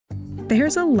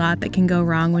There's a lot that can go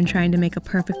wrong when trying to make a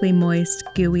perfectly moist,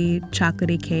 gooey,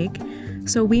 chocolatey cake,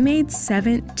 so we made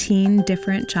 17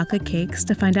 different chocolate cakes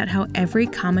to find out how every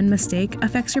common mistake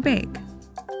affects your bake.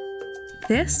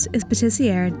 This is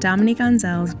patissier Dominique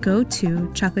Ansel's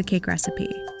go-to chocolate cake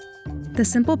recipe. The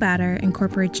simple batter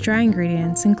incorporates dry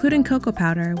ingredients, including cocoa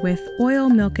powder, with oil,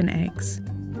 milk, and eggs,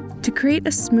 to create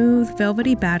a smooth,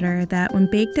 velvety batter that,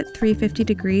 when baked at 350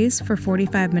 degrees for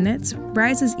 45 minutes,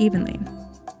 rises evenly.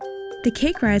 The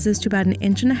cake rises to about 1.5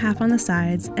 inches on the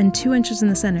sides and 2 inches in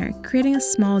the center, creating a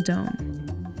small dome.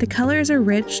 The color is a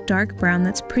rich, dark brown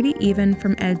that's pretty even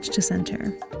from edge to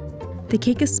center. The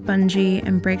cake is spongy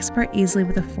and breaks apart easily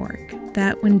with a fork,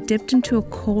 that, when dipped into a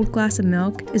cold glass of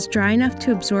milk, is dry enough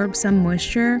to absorb some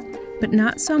moisture, but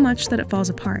not so much that it falls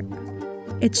apart.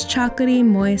 It's chocolatey,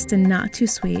 moist, and not too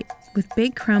sweet. With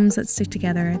big crumbs that stick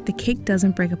together, the cake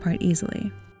doesn't break apart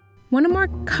easily. Want a more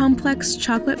complex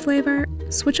chocolate flavor?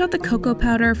 Switch out the cocoa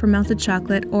powder for melted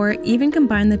chocolate, or even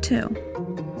combine the two.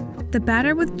 The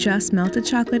batter with just melted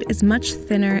chocolate is much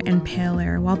thinner and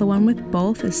paler, while the one with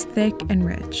both is thick and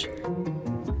rich.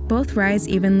 Both rise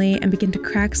evenly and begin to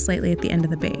crack slightly at the end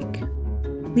of the bake,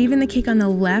 leaving the cake on the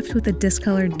left with a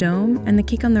discolored dome and the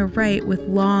cake on the right with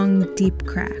long, deep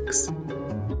cracks.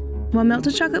 While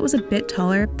melted chocolate was a bit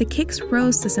taller, the cakes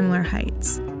rose to similar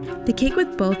heights. The cake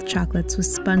with both chocolates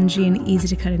was spongy and easy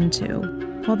to cut into,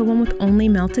 while the one with only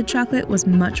melted chocolate was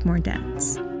much more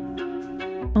dense.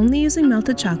 Only using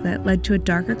melted chocolate led to a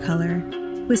darker color,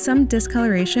 with some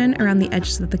discoloration around the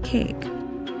edges of the cake,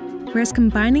 whereas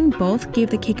combining both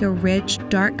gave the cake a rich,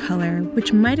 dark color,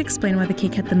 which might explain why the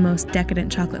cake had the most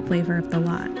decadent chocolate flavor of the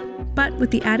lot. But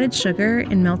with the added sugar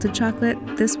in melted chocolate,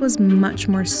 this was much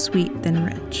more sweet than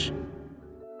rich.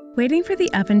 Waiting for the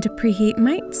oven to preheat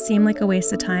might seem like a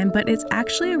waste of time, but it's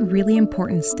actually a really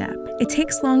important step. It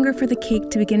takes longer for the cake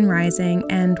to begin rising,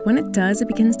 and when it does, it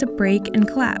begins to break and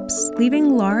collapse,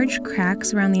 leaving large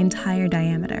cracks around the entire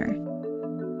diameter.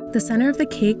 The center of the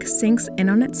cake sinks in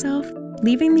on itself,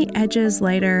 leaving the edges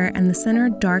lighter and the center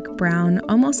dark brown,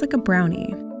 almost like a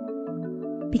brownie.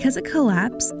 Because it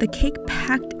collapsed, the cake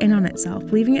packed in on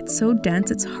itself, leaving it so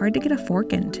dense it's hard to get a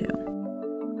fork into.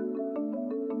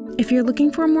 If you're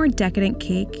looking for a more decadent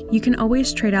cake, you can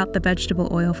always trade out the vegetable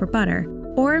oil for butter,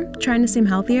 or, trying to seem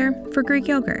healthier, for Greek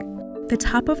yogurt. The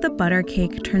top of the butter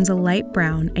cake turns a light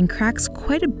brown and cracks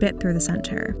quite a bit through the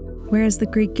center, whereas the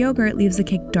Greek yogurt leaves the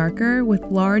cake darker with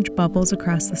large bubbles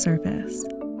across the surface.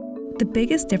 The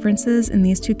biggest differences in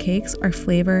these two cakes are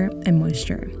flavor and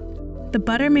moisture. The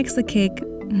butter makes the cake,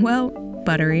 well,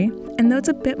 buttery, and though it's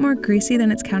a bit more greasy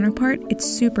than its counterpart, it's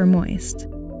super moist.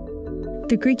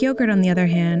 The Greek yogurt, on the other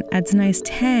hand, adds a nice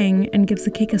tang and gives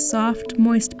the cake a soft,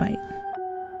 moist bite.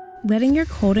 Letting your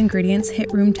cold ingredients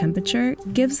hit room temperature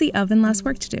gives the oven less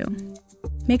work to do.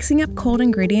 Mixing up cold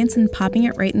ingredients and popping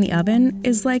it right in the oven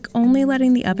is like only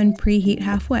letting the oven preheat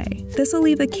halfway. This will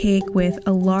leave the cake with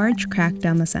a large crack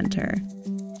down the center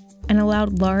and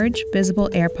allowed large, visible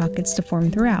air pockets to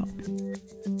form throughout.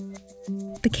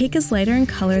 The cake is lighter in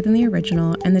color than the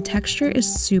original, and the texture is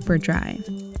super dry.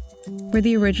 Where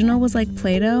the original was like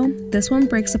Play-Doh, this one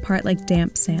breaks apart like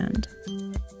damp sand.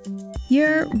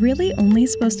 You're really only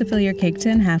supposed to fill your cake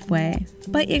tin halfway,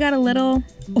 but you got a little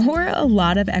or a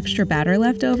lot of extra batter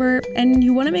left over, and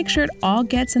you want to make sure it all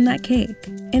gets in that cake.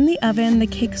 In the oven, the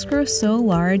cakes grow so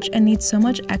large and need so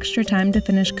much extra time to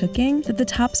finish cooking that the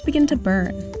tops begin to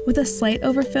burn. With a slight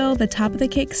overfill, the top of the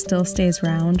cake still stays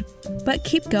round, but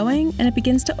keep going and it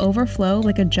begins to overflow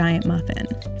like a giant muffin.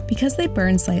 Because they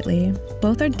burn slightly,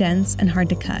 both are dense and hard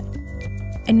to cut,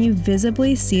 and you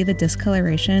visibly see the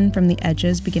discoloration from the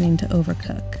edges beginning to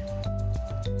overcook.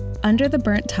 Under the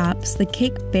burnt tops, the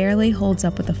cake barely holds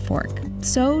up with a fork.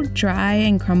 So dry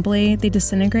and crumbly, they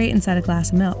disintegrate inside a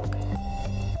glass of milk.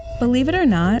 Believe it or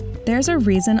not, there's a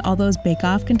reason all those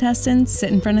bake-off contestants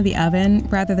sit in front of the oven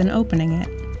rather than opening it.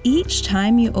 Each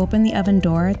time you open the oven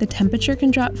door, the temperature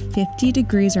can drop 50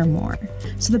 degrees or more,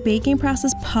 so the baking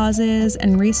process pauses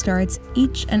and restarts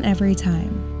each and every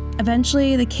time.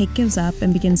 Eventually, the cake gives up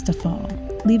and begins to fall,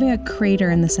 leaving a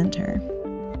crater in the center.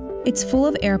 It's full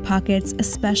of air pockets,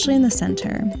 especially in the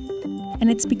center, and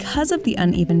it's because of the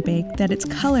uneven bake that its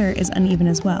color is uneven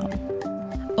as well.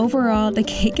 Overall, the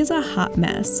cake is a hot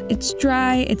mess. It's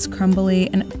dry, it's crumbly,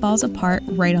 and it falls apart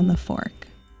right on the fork.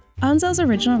 Ansel's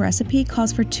original recipe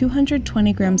calls for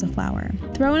 220 grams of flour.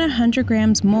 Throw in 100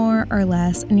 grams more or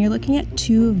less, and you're looking at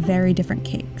two very different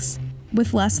cakes.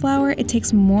 With less flour, it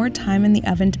takes more time in the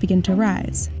oven to begin to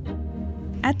rise.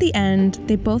 At the end,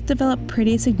 they both develop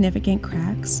pretty significant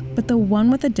cracks, but the one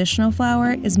with additional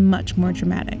flour is much more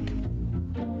dramatic.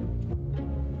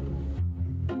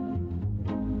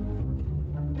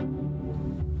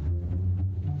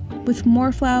 With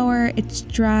more flour, it's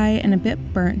dry and a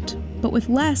bit burnt, but with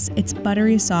less, it's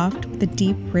buttery soft with a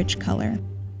deep, rich color.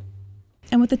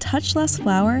 And with a touch less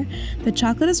flour, the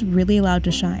chocolate is really allowed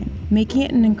to shine, making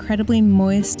it an incredibly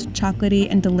moist, chocolatey,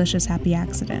 and delicious happy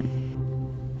accident.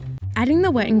 Adding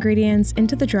the wet ingredients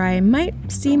into the dry might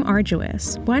seem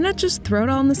arduous. Why not just throw it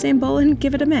all in the same bowl and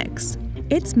give it a mix?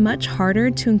 It's much harder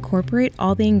to incorporate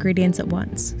all the ingredients at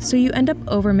once, so you end up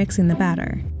overmixing the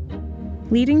batter,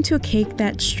 leading to a cake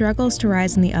that struggles to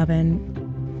rise in the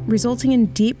oven, resulting in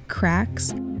deep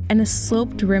cracks and a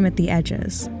sloped rim at the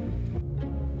edges.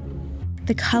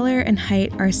 The color and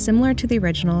height are similar to the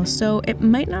original, so it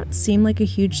might not seem like a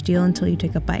huge deal until you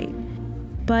take a bite.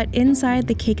 But inside,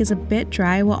 the cake is a bit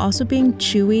dry while also being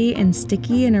chewy and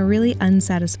sticky in a really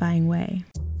unsatisfying way.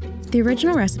 The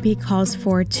original recipe calls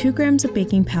for 2 grams of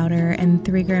baking powder and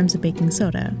 3 grams of baking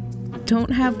soda.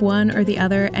 Don't have one or the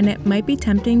other, and it might be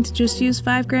tempting to just use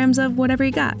 5 grams of whatever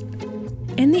you got.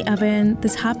 In the oven, the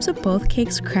tops of both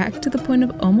cakes crack to the point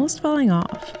of almost falling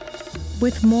off,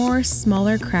 with more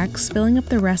smaller cracks filling up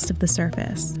the rest of the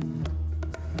surface.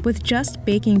 With just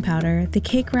baking powder, the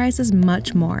cake rises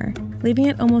much more, leaving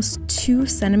it almost 2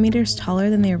 centimeters taller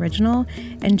than the original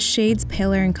and shades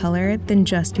paler in color than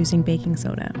just using baking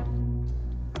soda.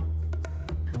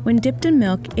 When dipped in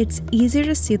milk, it's easier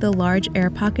to see the large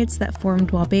air pockets that formed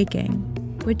while baking,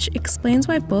 which explains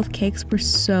why both cakes were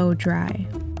so dry.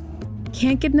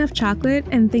 Can't get enough chocolate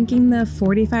and thinking the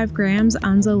 45 grams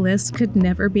Ansel lists could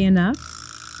never be enough?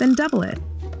 Then double it.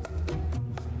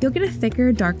 You'll get a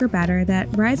thicker, darker batter that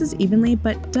rises evenly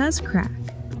but does crack.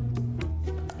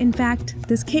 In fact,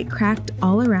 this cake cracked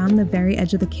all around the very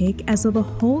edge of the cake as though the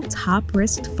whole top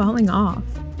risked falling off.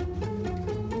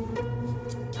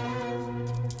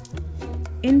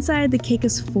 Inside, the cake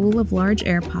is full of large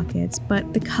air pockets,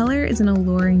 but the color is an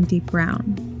alluring deep brown.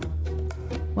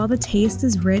 While the taste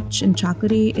is rich and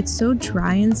chocolatey, it's so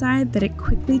dry inside that it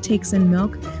quickly takes in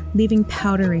milk, leaving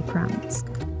powdery crumbs.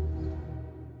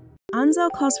 Ansel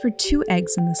calls for 2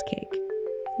 eggs in this cake.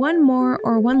 One more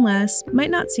or one less might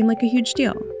not seem like a huge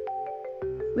deal.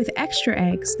 With extra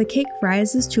eggs, the cake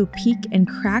rises to a peak and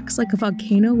cracks like a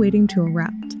volcano waiting to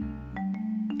erupt.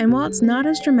 And while it's not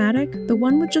as dramatic, the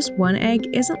one with just 1 egg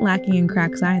isn't lacking in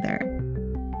cracks either.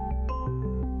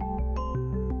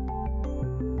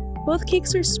 Both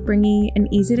cakes are springy and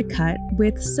easy to cut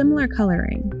with similar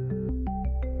coloring.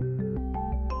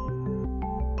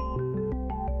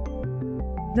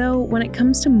 Though when it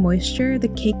comes to moisture, the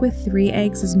cake with 3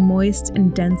 eggs is moist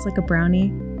and dense like a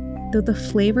brownie, though the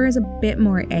flavor is a bit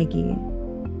more eggy,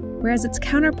 whereas its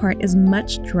counterpart is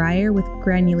much drier with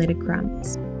granulated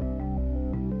crumbs.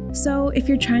 So if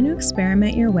you're trying to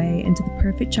experiment your way into the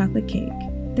perfect chocolate cake,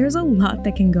 there's a lot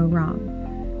that can go wrong.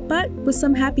 But with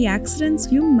some happy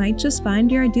accidents, you might just find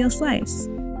your ideal slice.